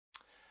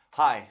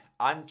Hi,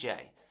 I'm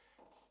Jay.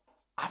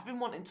 I've been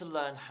wanting to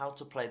learn how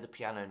to play the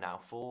piano now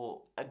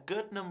for a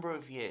good number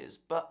of years,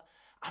 but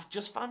I've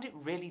just found it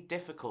really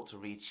difficult to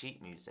read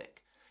sheet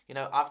music.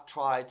 I've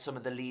tried some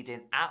of the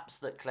leading apps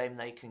that claim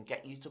they can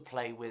get you to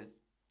play with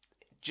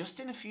just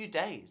in a few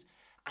days,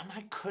 and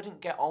I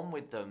couldn't get on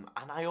with them,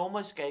 and I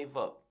almost gave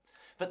up.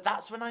 But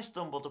that's when I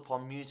stumbled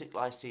upon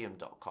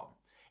musiclyceum.com.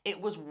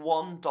 It was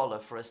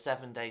 $1 for a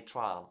 7-day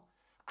trial,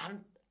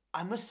 and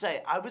I must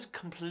say, I was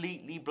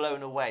completely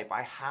blown away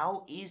by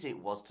how easy it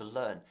was to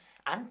learn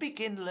and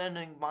begin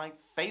learning my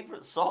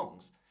favourite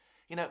songs.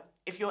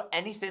 If you're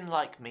anything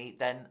like me,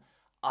 then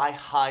I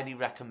highly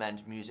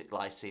recommend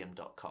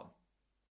musiclyceum.com.